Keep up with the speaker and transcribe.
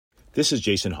This is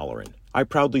Jason Holleran. I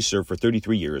proudly served for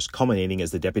 33 years, culminating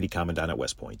as the Deputy Commandant at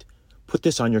West Point. Put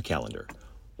this on your calendar.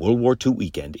 World War II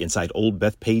weekend inside Old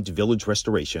Bethpage Village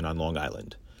Restoration on Long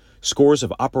Island. Scores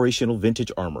of operational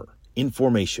vintage armor. In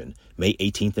formation, May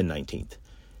 18th and 19th.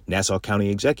 Nassau County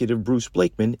Executive Bruce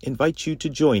Blakeman invites you to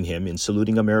join him in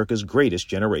saluting America's greatest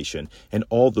generation and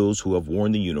all those who have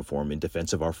worn the uniform in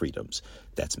defense of our freedoms.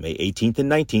 That's May 18th and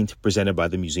 19th, presented by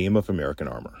the Museum of American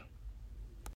Armor.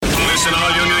 Listen,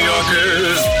 all you New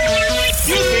Yorkers.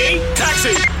 Excuse me. Taxi.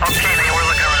 Okay, man, we're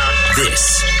looking around.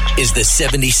 This is the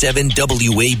 77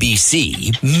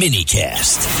 WABC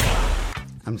minicast.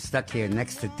 I'm stuck here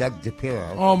next to Doug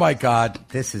DePiro. Oh, my God.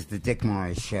 This is the Dick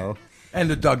Morris Show. And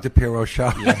the Doug DePiro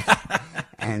Show. Yes.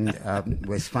 And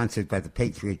we're sponsored by the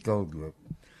Patriot Gold Group.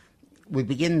 We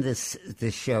begin this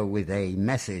show with a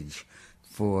message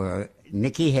for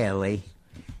Nikki Haley,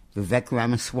 Vivek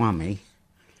Ramaswamy,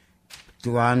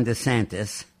 Ron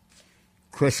DeSantis,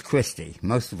 Chris Christie,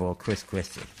 most of all Chris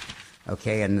Christie.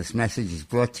 Okay, and this message is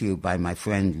brought to you by my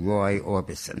friend Roy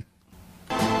Orbison.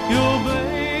 Your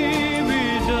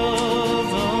baby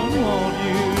doesn't want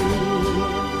you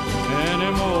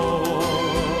anymore.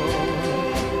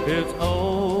 It's over.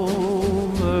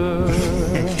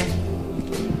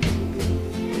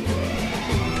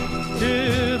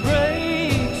 It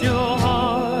breaks your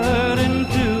heart in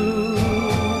two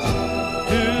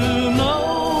to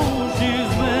know she's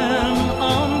been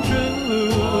untrue.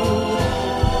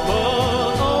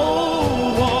 But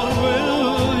oh, what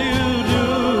will you do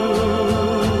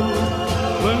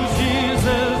when she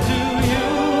says to you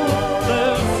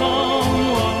there's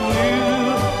someone new?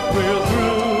 We're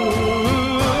through.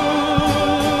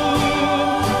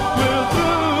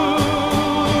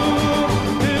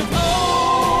 It's over.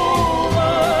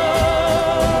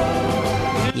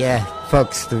 Yeah,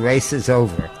 folks, the race is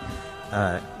over.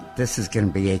 This is going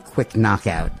to be a quick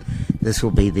knockout. This will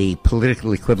be the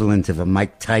political equivalent of a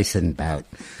Mike Tyson bout.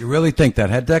 You really think that,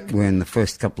 huh, Dick? We're in the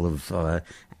first couple of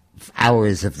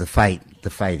hours of the fight. The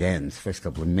fight ends. First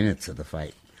couple of minutes of the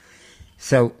fight.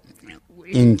 So,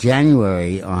 in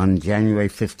January, on January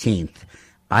 15th,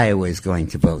 Iowa is going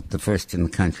to vote, the first in the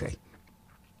country.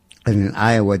 And in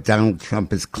Iowa, Donald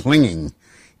Trump is clinging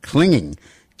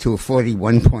to a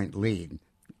 41-point lead.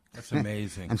 That's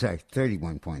amazing. I'm sorry,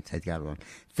 31 points. I got it wrong.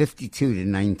 52 to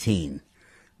 19.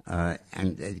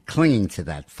 And clinging to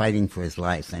that, fighting for his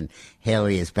life. And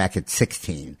Haley is back at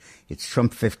 16. It's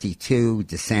Trump 52,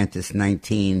 DeSantis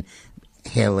 19,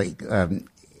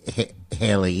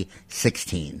 Haley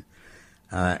 16.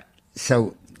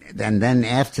 So, and then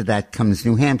after that comes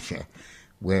New Hampshire,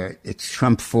 where it's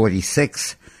Trump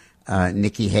 46,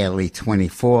 Nikki Haley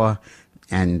 24,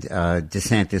 and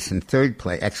DeSantis in third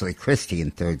place, actually Christie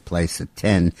in third place at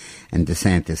 10, and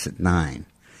DeSantis at 9.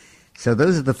 So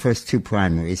those are the first two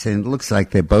primaries, and it looks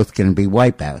like they're both going to be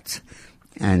wipeouts.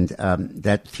 And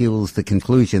that fuels the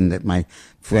conclusion that my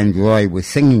friend Roy was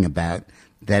singing about,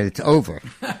 that it's over.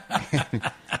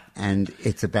 And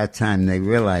it's about time they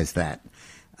realize that.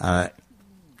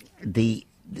 The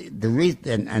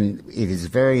reason, and it is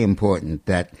very important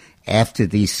that after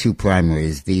these two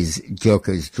primaries, these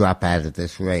jokers drop out of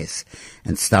this race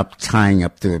and stop tying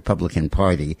up the Republican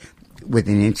Party with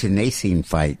an internecine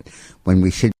fight when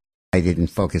we should be united in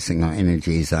focusing our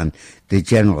energies on the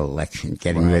general election,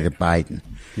 getting rid of Biden.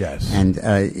 Yes. And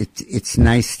it's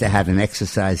nice to have an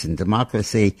exercise in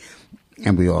democracy,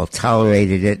 and we all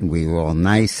tolerated it, and we were all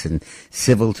nice and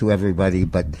civil to everybody,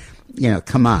 but you know,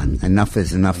 come on. Enough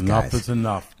is enough, guys. Enough is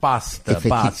enough. Basta,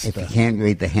 basta. If you can't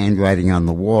read the handwriting on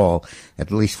the wall,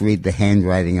 at least read the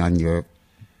handwriting on your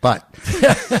butt.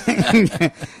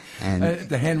 And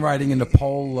the handwriting in the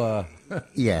poll.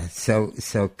 Yeah, so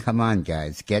come on,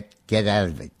 guys. Get out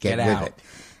of it. Get rid of it.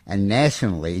 And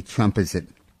nationally, Trump is at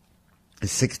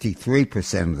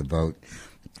 63% of the vote.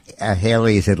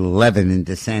 Haley is at 11%, and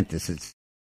DeSantis is.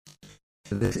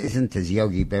 So this isn't, as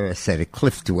Yogi Berra said, a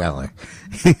cliff dweller,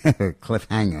 or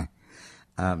cliffhanger,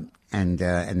 and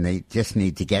they just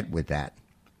need to get with that.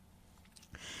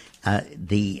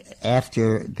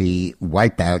 After the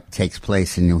wipeout takes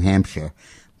place in New Hampshire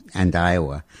and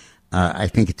Iowa, I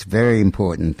think it's very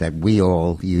important that we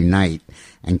all unite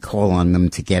and call on them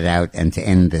to get out and to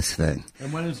end this thing.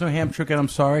 And when is New Hampshire again? I'm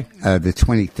sorry? The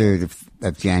 23rd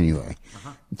of January.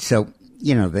 Uh-huh. So,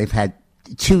 you know, they've had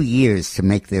 2 years to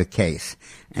make their case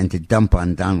and to dump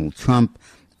on Donald Trump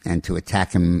and to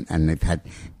attack him. And they've had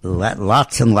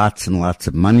lots and lots and lots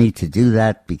of money to do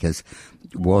that because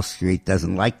Wall Street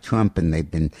doesn't like Trump, and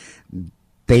they've been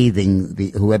bathing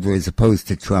whoever is opposed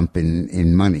to Trump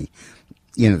in money.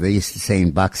 they used to say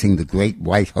in boxing, the great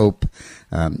white hope,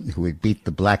 who would beat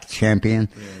the black champion.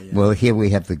 Yeah. Well, here we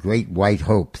have the great white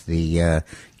hope, the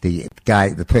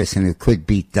person who could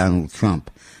beat Donald Trump.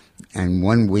 And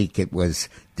one week it was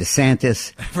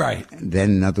DeSantis. Right.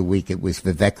 Then another week it was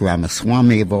Vivek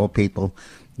Ramaswamy, of all people.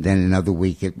 Then another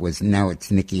week now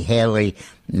it's Nikki Haley.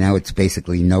 Now it's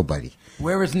basically nobody.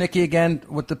 Where is Nikki again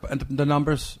with the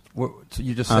numbers?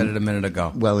 You just said it a minute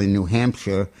ago. Well, in New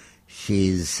Hampshire,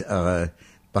 she's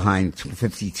behind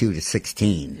 52 to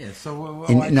 16. Yeah, so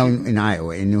in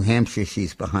Iowa. In New Hampshire,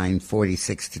 she's behind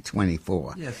 46 to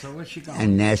 24. Yeah, so where's she going?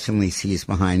 And nationally, she's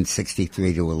behind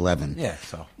 63 to 11. Yeah,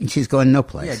 so. And she's going no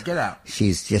place. Yeah, get out.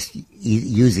 She's just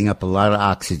using up a lot of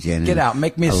oxygen. Get out.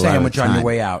 Make me a sandwich on your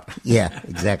way out. Yeah,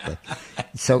 exactly.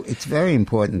 So it's very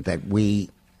important that we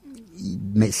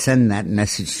send that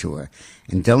message to her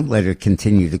and don't let her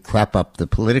continue to crap up the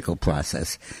political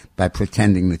process by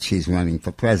pretending that she's running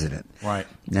for president. Right.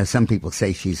 Now, some people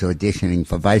say she's auditioning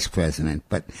for vice president,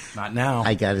 but not now.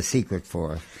 I got a secret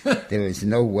for her. There is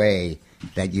no way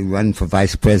that you run for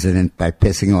vice president by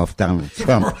pissing off Donald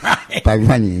Trump right. by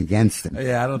running against him.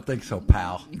 Yeah, I don't think so,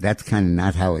 pal. That's kind of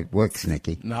not how it works,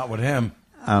 Nikki. Not with him.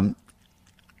 And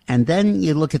then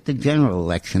you look at the general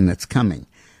election that's coming.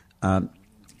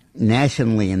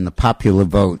 Nationally, in the popular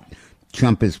vote,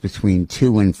 Trump is between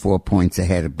 2 and 4 points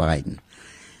ahead of Biden.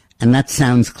 And that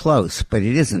sounds close, but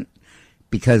it isn't.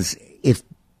 Because if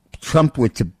Trump were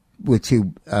to lose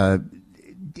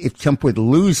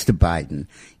to Biden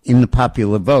in the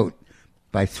popular vote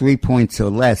by 3 points or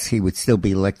less, he would still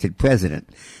be elected president,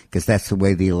 because that's the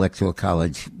way the Electoral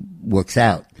College works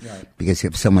out. Right. Because you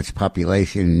have so much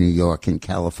population in New York and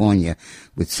California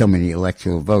with so many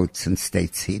electoral votes in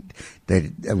states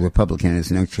that a Republican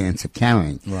has no chance of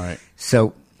carrying. Right.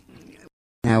 So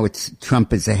now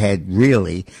Trump is ahead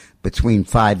really between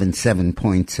 5 and 7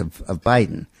 points of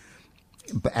Biden.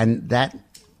 And that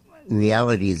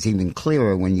reality is even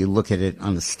clearer when you look at it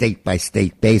on a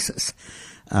state-by-state basis.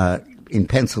 In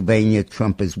Pennsylvania,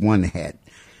 Trump is 1 ahead.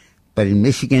 But in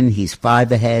Michigan, he's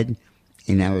 5 ahead.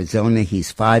 In Arizona,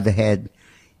 he's 5 ahead.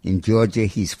 In Georgia,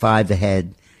 he's 5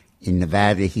 ahead. In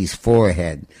Nevada, he's 4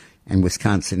 ahead. And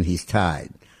Wisconsin, he's tied.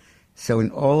 So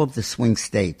in all of the swing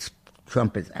states,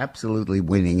 Trump is absolutely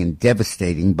winning and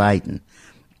devastating Biden.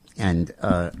 And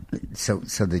so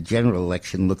the general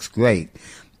election looks great.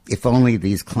 If only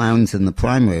these clowns in the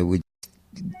primary would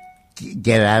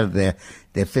get out of their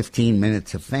 15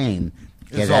 minutes of fame,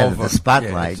 get out of the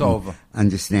spotlight, and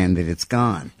understand that it's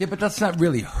gone. Yeah, but that's not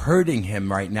really hurting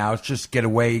him right now. It's just get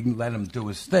away and let him do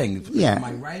his thing. Yeah. Am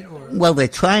I right? Or? Well, they're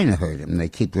trying to hurt him. They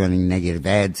keep running negative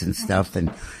ads and stuff,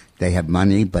 and they have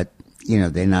money, but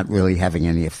they're not really having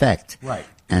any effect. Right.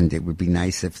 And it would be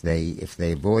nice if they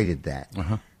avoided that.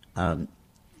 Uh-huh.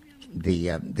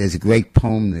 There's a great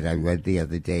poem that I read the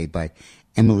other day by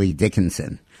Emily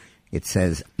Dickinson. It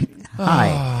says,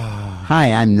 Hi,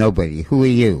 I'm nobody. Who are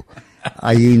you?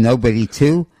 Are you nobody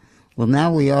too? Well,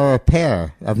 now we are a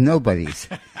pair of nobodies.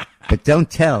 But don't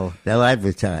tell, they'll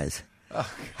advertise.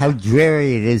 How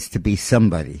dreary it is to be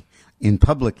somebody, in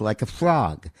public like a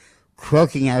frog,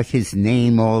 croaking out his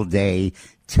name all day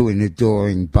to an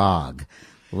adoring bog.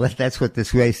 Well, that's what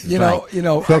this race is like.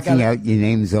 Croaking out your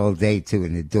names all day to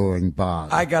an adoring bog.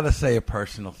 I got to say a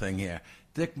personal thing here.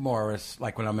 Dick Morris,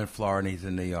 like when I'm in Florida and he's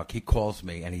in New York, he calls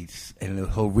me and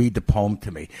he'll read the poem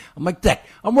to me. I'm like, Dick,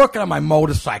 I'm working on my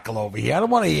motorcycle over here. I don't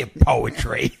want to hear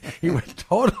poetry. He went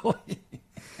totally.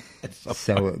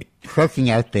 So croaking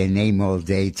out their name all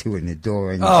day to an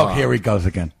adoring bog. Here he goes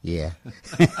again. Yeah.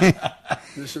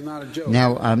 This is not a joke.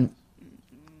 Now,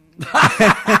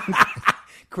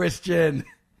 Christian.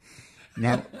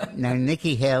 Now,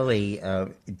 Nikki Haley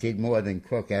did more than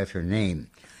croak out her name.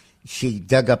 She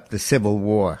dug up the Civil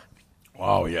War.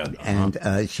 Oh, yeah.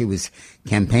 And she was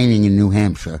campaigning in New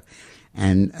Hampshire.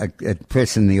 And a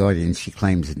person in the audience, she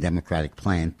claims a Democratic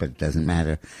plant, but it doesn't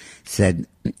matter, said,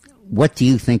 what do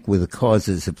you think were the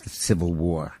causes of the Civil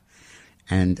War?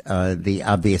 And the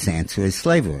obvious answer is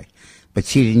slavery. But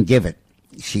she didn't give it.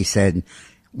 She said,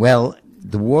 well,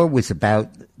 the war was about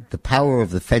the power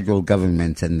of the federal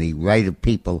government and the right of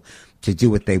people to do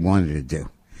what they wanted to do.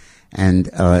 And,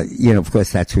 of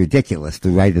course, that's ridiculous. The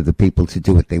right of the people to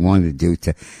do what they wanted to do,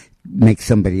 to make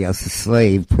somebody else a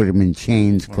slave, put them in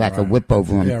chains, crack a whip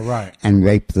over them, and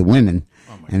rape the women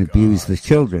and abuse the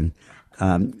children.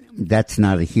 That's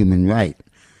not a human right.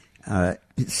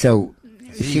 So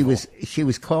she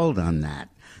was called on that.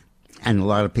 And a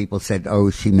lot of people said,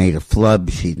 she made a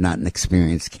flub. She's not an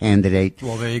experienced candidate.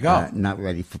 Well, there you go. Not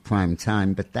ready for prime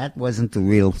time. But that wasn't the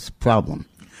real problem.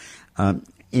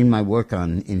 in my work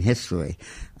in history,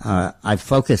 I've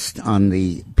focused on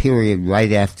the period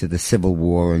right after the Civil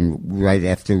War and right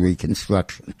after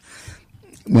Reconstruction,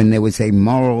 when there was a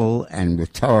moral and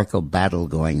rhetorical battle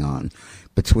going on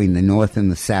between the North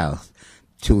and the South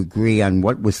to agree on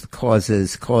what was the cause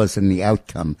and the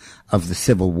outcome of the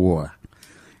Civil War.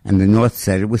 And the North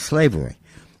said it was slavery.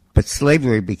 But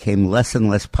slavery became less and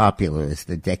less popular as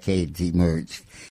the decades emerged.